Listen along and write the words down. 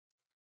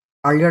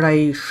Earlier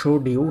I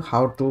showed you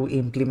how to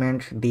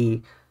implement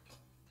the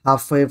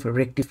half-wave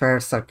rectifier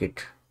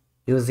circuit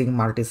using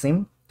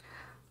multisim,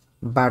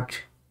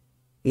 but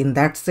in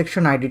that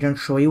section I didn't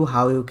show you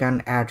how you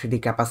can add the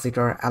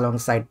capacitor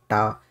alongside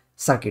the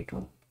circuit.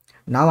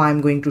 Now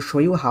I'm going to show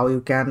you how you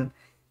can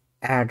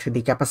add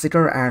the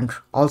capacitor and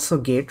also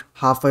get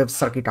half-wave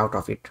circuit out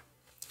of it.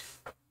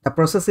 The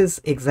process is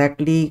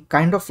exactly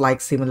kind of like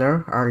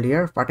similar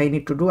earlier. What I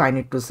need to do, I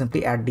need to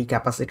simply add the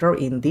capacitor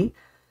in the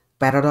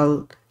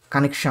parallel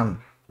connection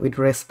with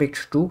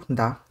respect to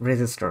the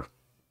resistor.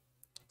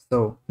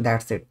 So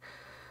that's it.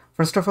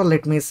 First of all,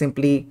 let me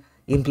simply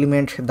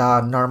implement the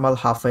normal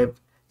half-wave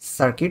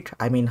circuit,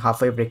 I mean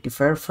half-wave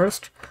rectifier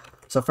first.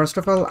 So first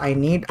of all, I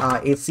need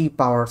a AC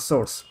power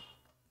source,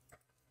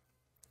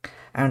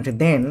 and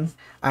then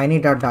I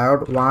need a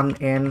diode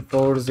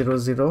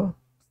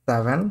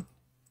 1N4007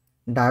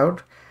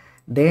 diode.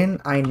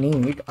 Then I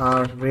need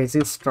a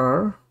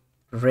resistor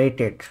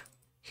rated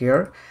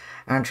here,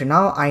 and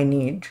now I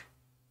need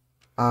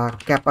a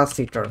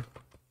capacitor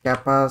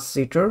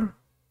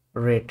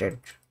rated,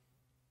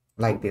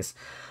 like this.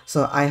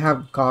 So I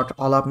have got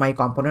all of my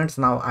components.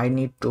 Now I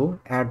need to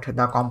add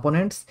the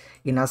components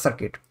in a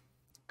circuit.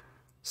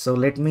 So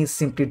let me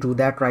simply do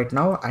that right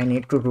now. I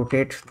need to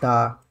rotate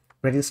the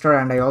resistor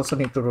and I also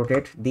need to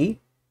rotate the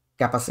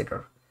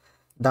capacitor.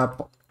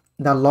 The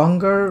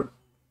longer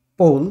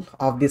pole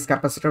of this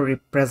capacitor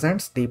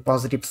represents the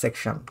positive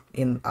section,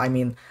 I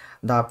mean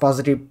the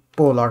positive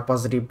pole or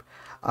positive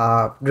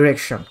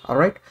direction. All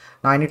right,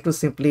 now I need to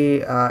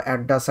simply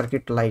add the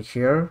circuit like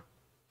here.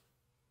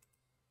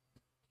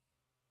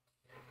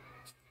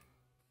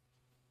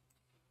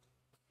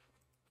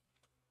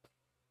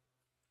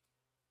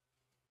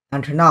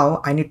 And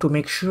now I need to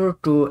make sure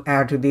to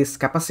add this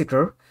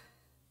capacitor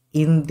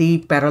in the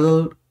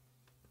parallel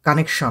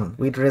connection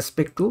with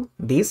respect to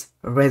this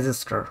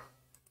resistor,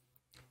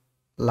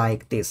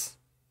 like this.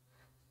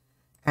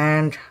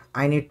 And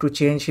I need to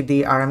change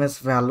the RMS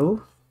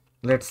value,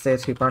 let's say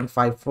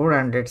 3.54,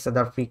 and let's say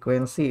the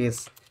frequency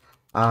is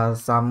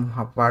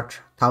somewhat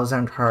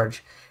 1000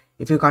 hertz.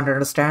 If you can't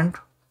understand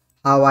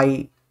how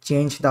I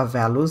change the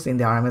values in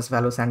the RMS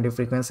values and the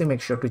frequency,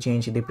 make sure to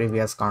change the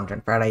previous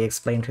content where I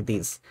explained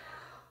these.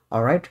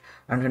 All right,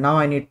 and now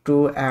I need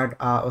to add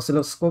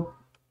oscilloscope.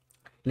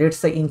 Let's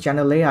say in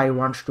channel A I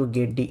want to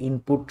get the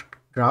input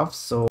graph,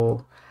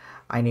 so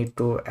I need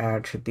to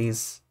add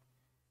this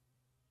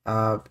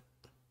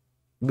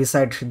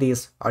beside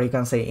this, or you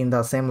can say in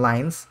the same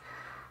lines,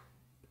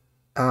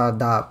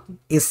 the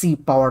AC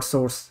power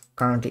source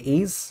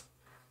currently is,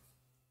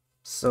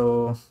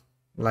 so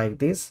like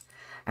this.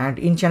 And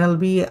in channel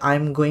B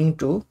I'm going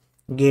to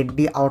get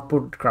the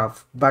output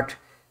graph, but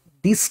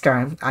this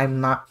time I'm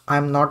not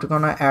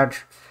gonna add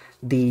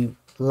the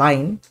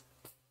line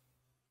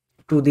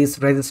to this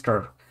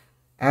resistor,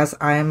 as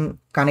I am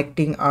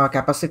connecting a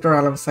capacitor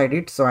alongside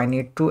it. So I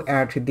need to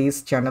add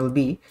this channel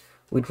B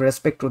with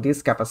respect to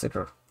this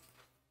capacitor.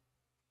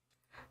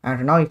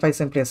 And now if I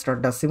simply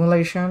start the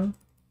simulation,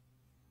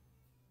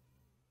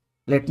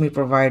 let me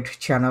provide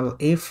channel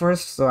A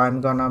first. So I'm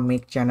gonna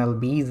make channel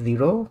B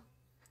 0,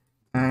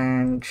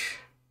 and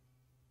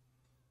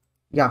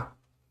yeah,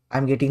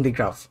 I'm getting the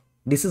graph.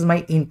 This is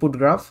my input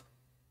graph.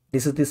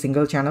 This is the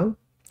single channel.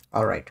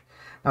 All right,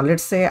 now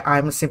let's say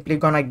I'm simply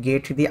gonna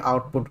get the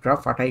output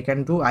graph. What I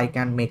can do, I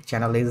can make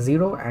channel A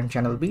 0 and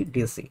channel B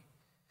DC.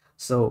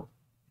 So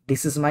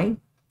this is my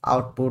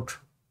output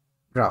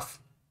graph.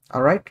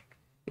 All right,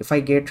 if I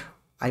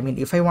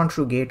want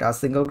to get a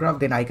single graph,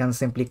 then I can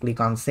simply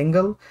click on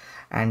single,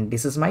 and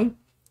this is my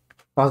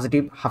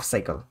positive half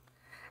cycle.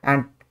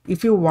 And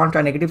if you want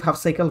a negative half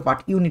cycle,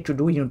 what you need to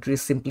do, you need to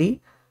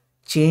simply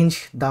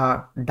change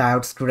the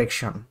diode's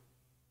direction.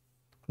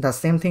 The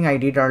same thing I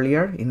did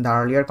earlier in the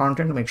earlier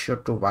content, make sure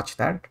to watch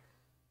that.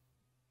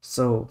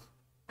 So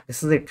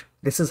this is it.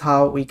 This is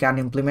how we can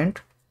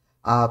implement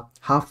a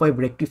half-wave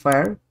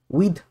rectifier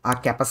with a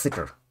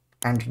capacitor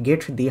and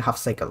get the half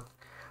cycle,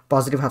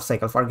 positive half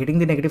cycle. For getting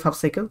the negative half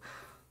cycle,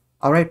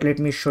 all right, let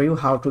me show you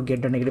how to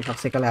get the negative half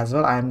cycle as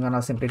well. I am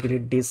gonna simply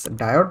delete this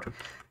diode,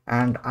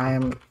 and I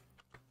am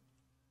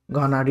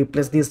gonna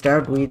replace this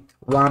diode with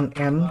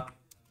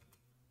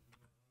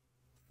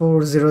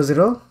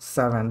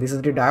 1N4007. This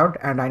is the diode,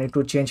 and I need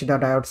to change the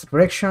diode's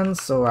direction.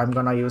 So I'm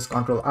gonna use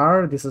Ctrl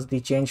R. This is the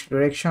change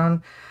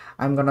direction.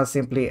 I'm gonna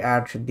simply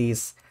add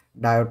this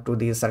diode to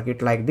the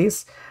circuit like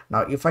this.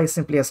 Now if I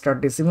simply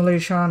start the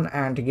simulation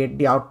and get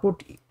the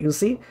output, you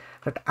see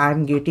that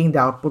I'm getting the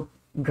output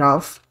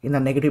graph in the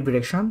negative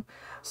direction.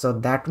 So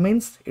that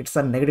means it's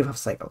a negative half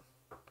cycle,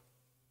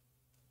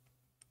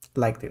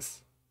 like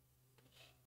this.